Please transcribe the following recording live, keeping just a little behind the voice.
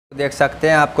देख सकते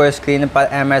हैं आपको स्क्रीन पर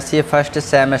एमएससी फर्स्ट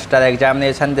सेमेस्टर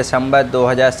एग्जामिनेशन दिसंबर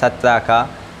 2017 का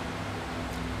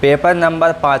पेपर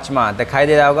नंबर 5वां दिखाई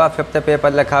दे रहा होगा। फिफ्थ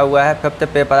पेपर लिखा हुआ है। फिफ्थ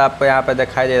पेपर आपको यहाँ पर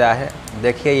दिखाई दे रहा है।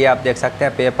 देखिए ये आप देख सकते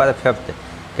हैं पेपर फिफ्थ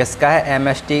किसका है,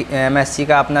 एमएससी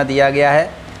का अपना दिया गया है।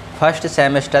 फर्स्ट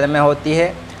सेमेस्टर में होती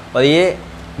है और ये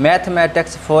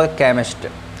मैथमेटिक्स फॉर केमिस्ट,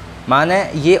 माने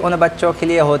ये उन बच्चों के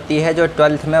लिए होती है जो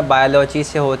 12th में बायोलॉजी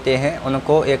से होते हैं।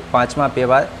 उनको एक 5वां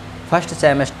पेपर फर्स्ट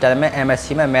सेमेस्टर में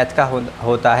एमएससी में मैथ का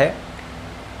होता है।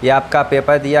 ये आपका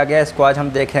पेपर दिया गया, इसको आज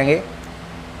हम देखेंगे।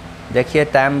 देखिए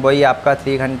टाइम वही आपका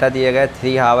 3 घंटा दिए गए,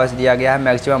 3 आवर्स दिया गया है।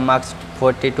 मैक्सिमम मार्क्स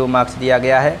 42 मार्क्स दिया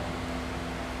गया है।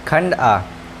 खंड आ,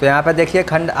 तो यहाँ पर देखिए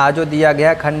खंड आ जो दिया गया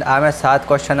है, खंड आ में 7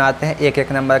 क्वेश्चन आते हैं,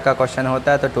 एक नंबर का क्वेश्चन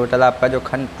होता है। तो टोटल आपका जो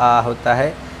खंड आ होता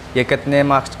है ये कितने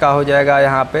मार्क्स का हो जाएगा,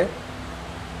 यहाँ पे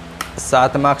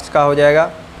 7 मार्क्स का हो जाएगा।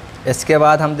 इसके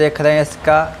बाद हम देख रहे हैं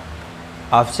इसका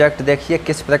ऑब्जेक्ट। देखिए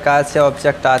किस प्रकार से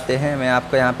ऑब्जेक्ट आते हैं, मैं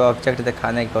आपको यहाँ पे ऑब्जेक्ट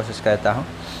दिखाने की कोशिश करता हूँ।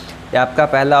 ये आपका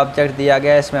पहला ऑब्जेक्ट दिया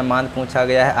गया है, इसमें मान पूछा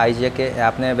गया है आईजे के,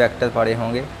 आपने वेक्टर पढ़े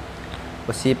होंगे।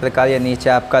 उसी प्रकार ये नीचे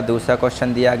आपका दूसरा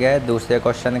क्वेश्चन दिया गया है। दूसरे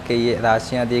क्वेश्चन के ये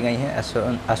राशियाँ दी गई हैं,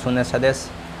 अशून्य सदिश,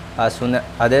 अशून्य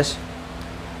अदिश,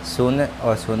 शून्य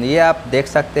और शून्य, ये आप देख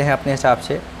सकते हैं अपने हिसाब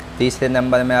से। तीसरे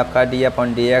नंबर में आपका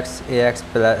d/dx ax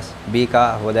प्लस b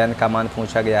का होल n का मान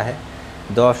पूछा गया है।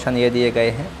 2 ऑप्शन ये दिए गए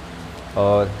हैं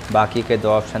और बाकी के 2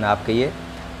 ऑप्शन आपके ये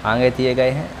आगे दिए गए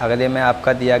हैं। अगले में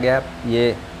आपका दिया गया है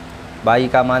ये y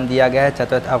का मान दिया गया है,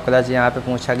 चतुर्थ अवकलज यहाँ पे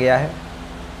पूछा गया है।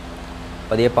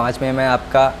 और ये 5वें में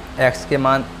आपका x के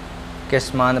मान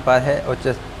किस मान पर है,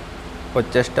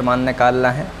 उच्चष्ट मान निकालना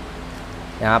है।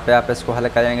 यहाँ पे आप इसको हल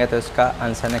करेंगे तो इसका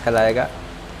आंसर निकल आएगा।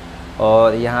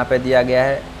 और यहाँ पे दिया गया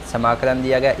है समाकलन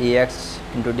दिया गया,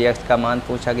 ax/dx का मान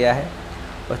पूछा गया है।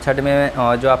 और 6वें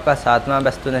में जो आपका 7वां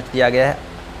वस्तुनिष्ठ दिया गया है,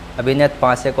 अभिन्नत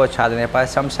पासे को छाड़ने पर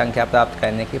सम संख्या प्राप्त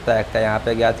करने की प्रायिकता यहाँ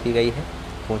पे ज्ञात की गई है,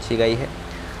 पूछी गई है।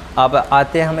 अब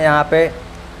आते हैं हम यहाँ पे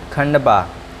खंड बा।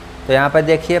 तो यहाँ पर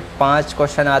देखिए 5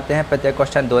 क्वेश्चन आते हैं, प्रत्येक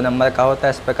क्वेश्चन 2 नंबर का होता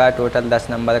है। इस प्रकार टोटल 10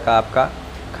 नंबर का आपका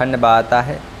खंड बा आता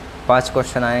है। 5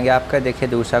 क्वेश्चन आएंगे आपका। देखिए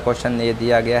दूसरा क्वेश्चन ये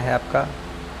दिया गया है आपका,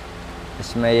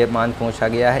 इसमें ये मान पूछा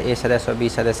गया है a सदिश और b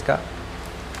सदिश का।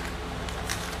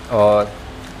 और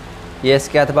ये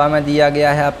इसके अथवा में दिया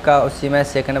गया है आपका, उसी में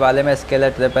सेकंड वाले में स्केलर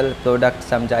ट्रिपल प्रोडक्ट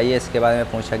समझाइए, इसके बारे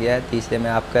में पूछा गया है। तीसरे में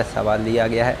आपका सवाल दिया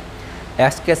गया है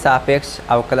x के सापेक्ष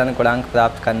अवकलन गुणांक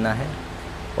प्राप्त करना है।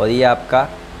 और ये आपका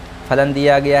फलन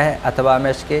दिया गया है अथवा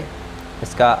में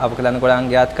इसका अवकलन गुणांक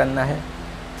ज्ञात करना है।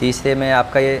 तीसरे में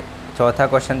आपका ये चौथा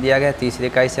क्वेश्चन दिया गया, तीसरे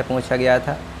का इससे पूछा गया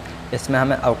था। इसमें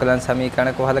हमें अवकलन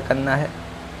समीकरण को हल करना है।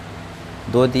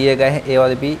 2 दिए गए हैं a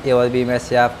और b में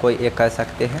से आप कोई एक कर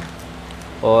सकते हैं।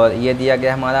 और ये दिया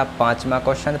गया हमारा 5वां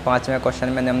क्वेश्चन। 5वें क्वेश्चन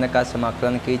में निम्न का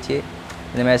समाकलन कीजिए,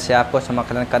 इनमें से आपको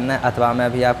समाकलन करना है, अथवा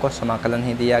में भी आपको समाकलन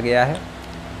ही दिया गया है।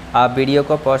 आप वीडियो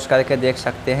को पॉज करके देख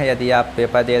सकते हैं यदि आप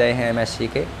पेपर दे रहे हैं एमएससी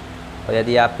के, और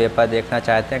यदि आप पेपर देखना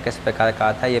चाहते हैं किस प्रकार का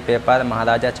आता है। ये पेपर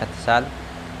महाराजा छत्रसाल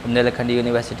बुंदेलखंड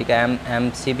यूनिवर्सिटी का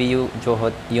MCBU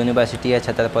जो यूनिवर्सिटी है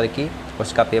छतरपुर की,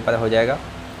 उसका पेपर हो जाएगा।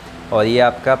 और ये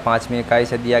आपका 5वीं इकाई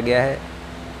से दिया गया है।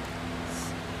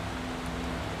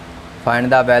 फाइंड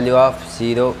द वैल्यू ऑफ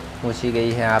 0 पूछी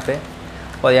गई है यहाँ पे।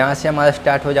 और यहाँ से हमारा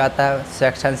स्टार्ट हो जाता है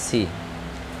सेक्शन सी।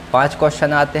 5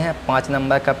 क्वेश्चन आते हैं, 5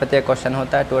 नंबर का प्रत्येक क्वेश्चन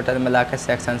होता है। टोटल मिला के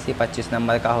सेक्शन सी 25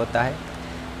 नंबर का होता है।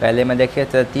 पहले में देखिए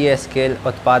तृतीय स्केल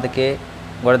उत्पाद के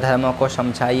गुणधर्मों को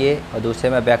समझाइए, और दूसरे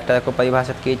में वेक्टर को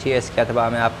परिभाषित कीजिए। इसके अथवा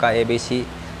में आपका ABC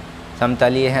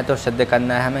समतलीय हैं तो सिद्ध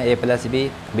करना है हमें a+b,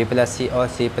 b+c और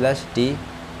c+d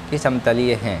की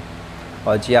समतलीय हैं।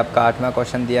 और जी आपका 8वां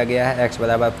क्वेश्चन दिया गया है x =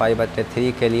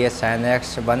 π/3 के लिए sin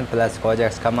x 1 + cos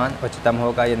x का मान उच्चतम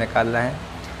होगा, ये निकालना है।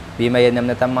 b में ये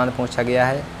निम्नतम मान पूछा गया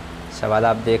है। सवाल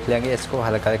आप देख लेंगे इसको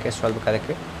हल करके, सॉल्व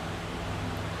करके।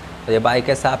 तो ये y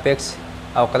के सापेक्ष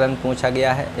अवकलन पूछा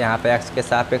गया है, यहाँ पे x के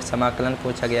सापेक्ष समाकलन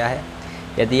पूछा गया है।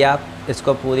 यदि आप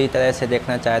इसको पूरी तरह से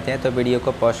देखना चाहते हैं तो वीडियो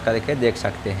को पॉज करके देख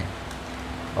सकते हैं।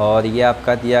 और ये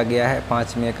आपका दिया गया है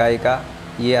 5वीं इकाई का,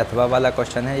 ये अथवा वाला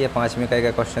क्वेश्चन है। ये 5वीं इकाई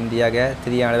का क्वेश्चन दिया गया है।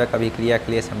 त्रिआण्विक अभिक्रिया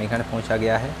के लिए समीकरण पूछा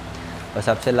गया है। और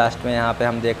सबसे लास्ट में यहाँ पे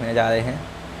हम देखने जा रहे हैं,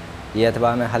 ये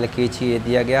अथवा में हल कीजिए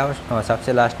दिया गया। और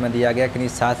सबसे लास्ट में दिया गया कि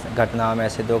 7 घटनाओं में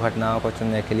से 2 घटनाओं को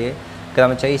चुनने के लिए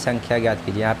क्रमचयी संख्या ज्ञात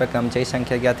कीजिए। यहाँ पे क्रमचयी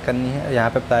संख्या ज्ञात करनी है और यहाँ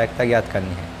पे प्रायिकता ज्ञात करनी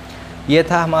है। ये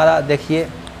था हमारा देखिए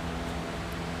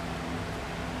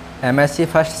एमएससी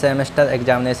फर्स्ट सेमेस्टर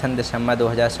एग्जामिनेशन दिसंबर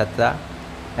 2017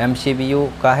 MCBU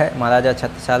का है, महाराजा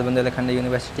छत्रसाल बुंदेलखंड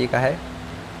यूनिवर्सिटी का है।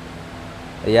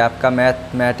 ये आपका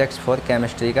मैथमेटिक्स फॉर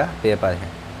केमिस्ट्री का पेपर है।